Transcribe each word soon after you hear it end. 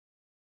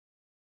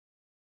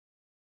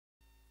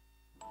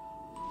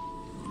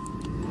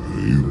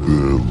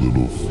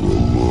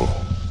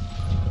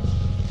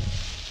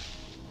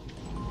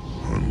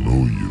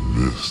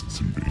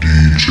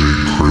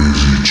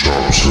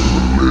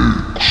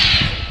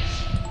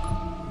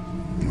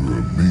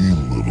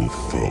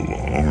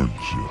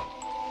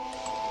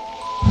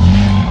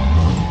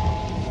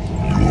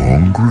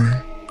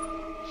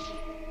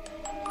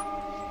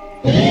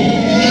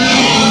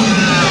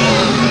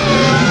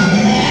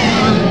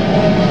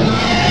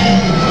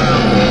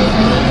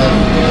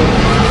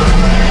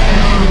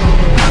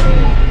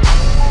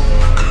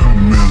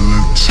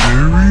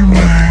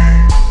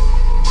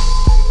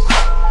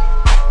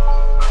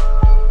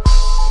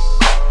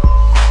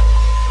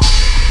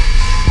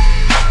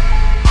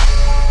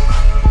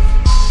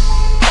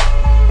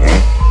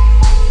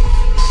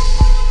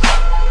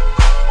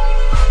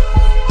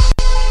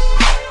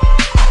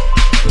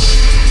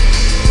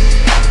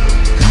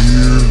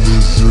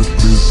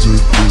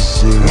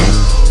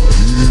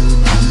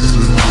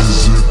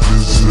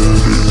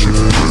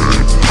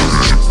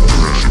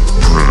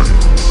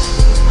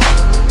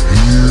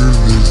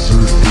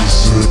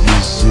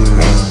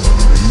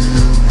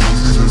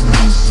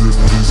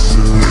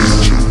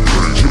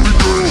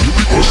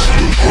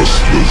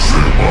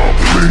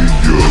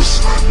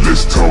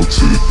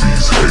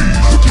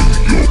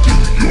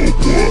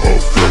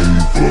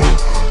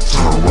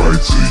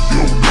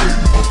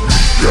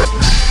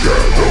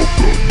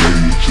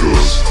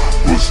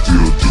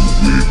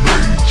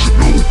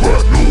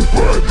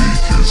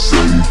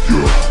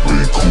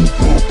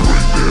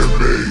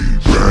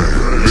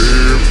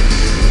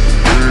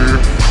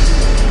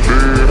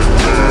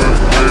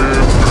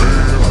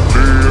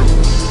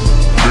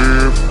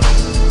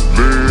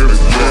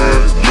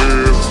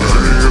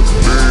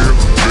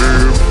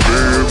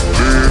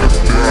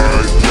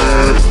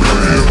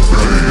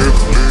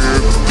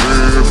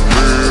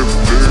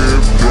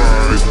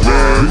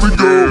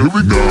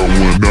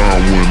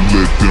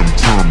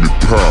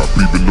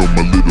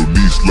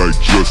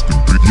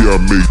Yeah,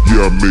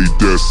 I made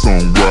that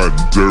song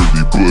riding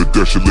dirty, but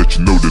that should let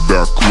you know that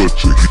I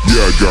clutch it.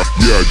 Yeah,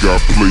 I got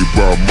played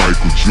by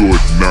Michael Jordan.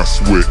 I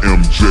swear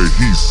MJ,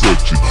 he's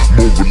such a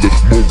moral of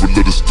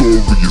the story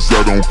is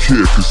I don't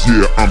care, cause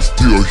yeah, I'm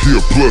still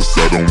here, plus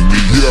I don't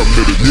need. Yeah,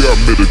 I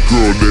met a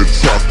girl at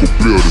Taco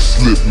Bell that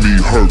slipped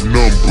me her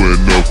number and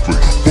offered.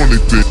 Funny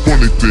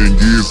thing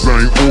is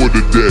I ain't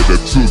ordered that.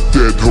 I took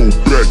that hoe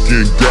back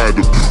and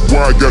got her.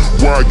 Why I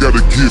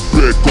gotta get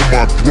back on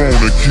my throne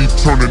and keep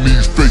turning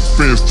these fake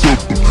fans to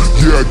them?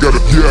 Yeah, I got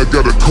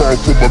a call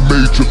from a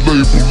major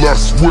label. I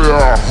swear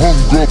I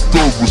hung up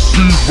the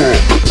receiver.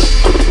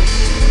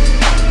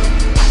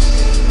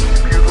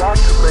 If you'd like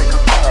to make a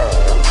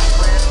call,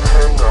 please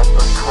hang up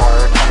and try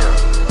again.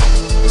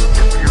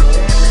 If you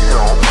need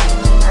help,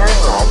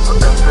 hang up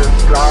and then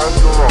dial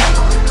your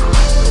operator.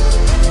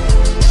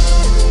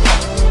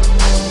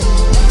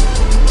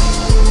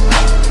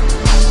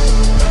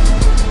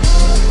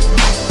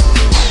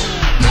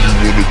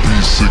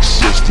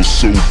 Successful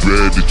so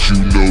bad that you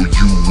know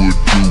you would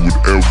do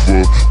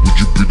whatever. Would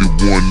you be the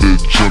one to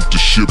jump the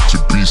ship to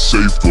be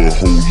safe or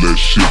hold that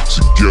ship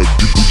together?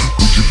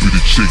 Would you be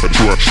the chick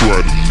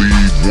try to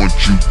leave once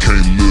you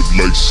can't live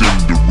like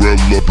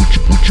Cinderella? Would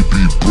you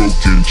be broke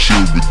and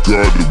chill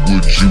regardless?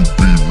 Would you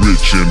be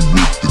rich and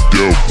with the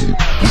devil?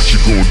 What you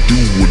gonna do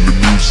when the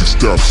music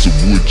stops? Or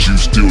would you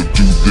still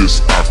do this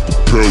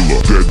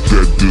acapella?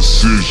 That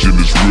decision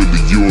is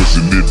really yours,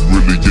 and it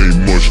really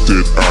ain't much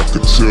that I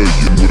could tell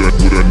you.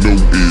 What I know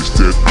is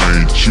that I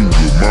ain't you.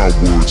 With my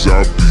words,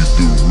 I'll be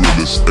the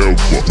realest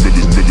ever.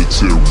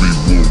 Military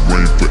will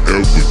reign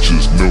forever.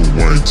 Just know I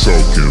ain't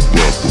talking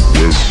about the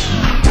weather.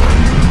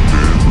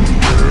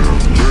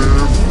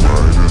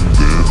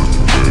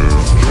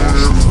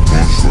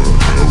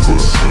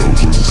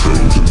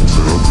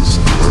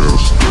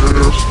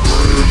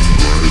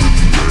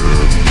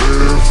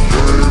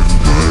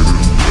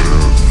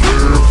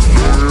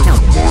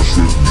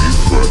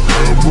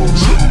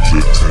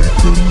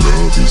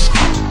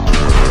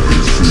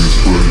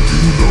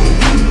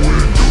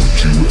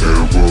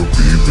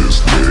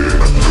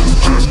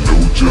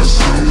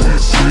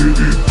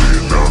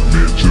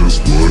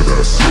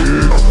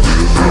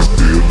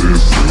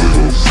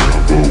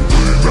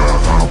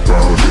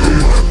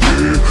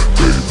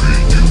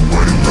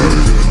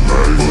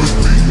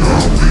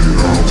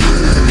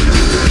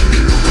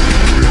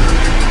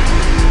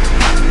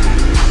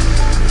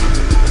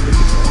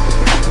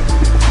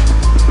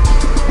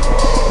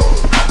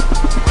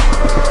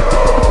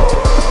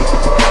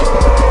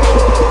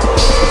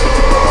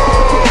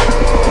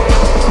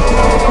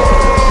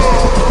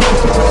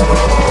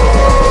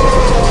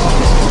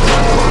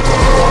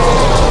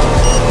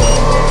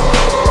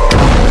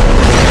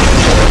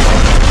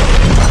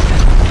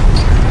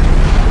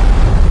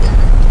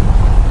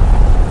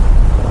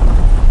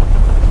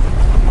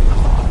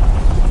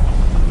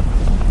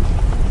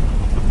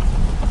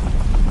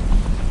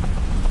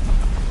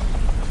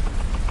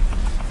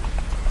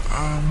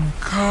 I'm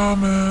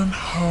coming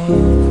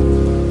home.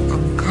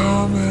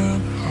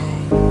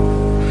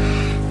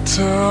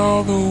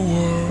 Tell the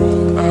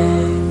world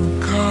I'm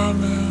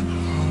coming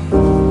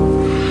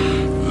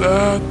home.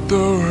 Let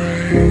the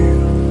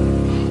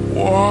rain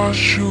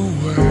wash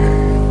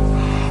away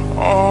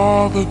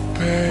all the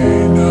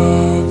pain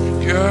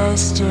of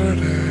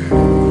yesterday.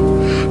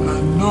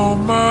 I know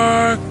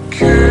my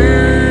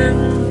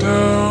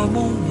kingdom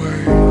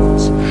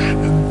awaits,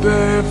 and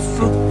they've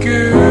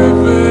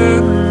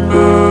forgiven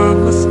my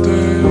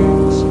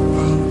mistakes.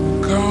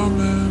 I'm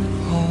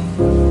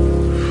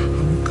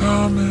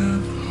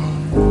coming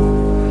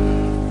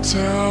home.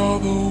 Tell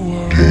the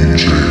world.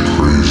 DJ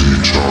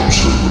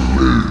KrazyChops.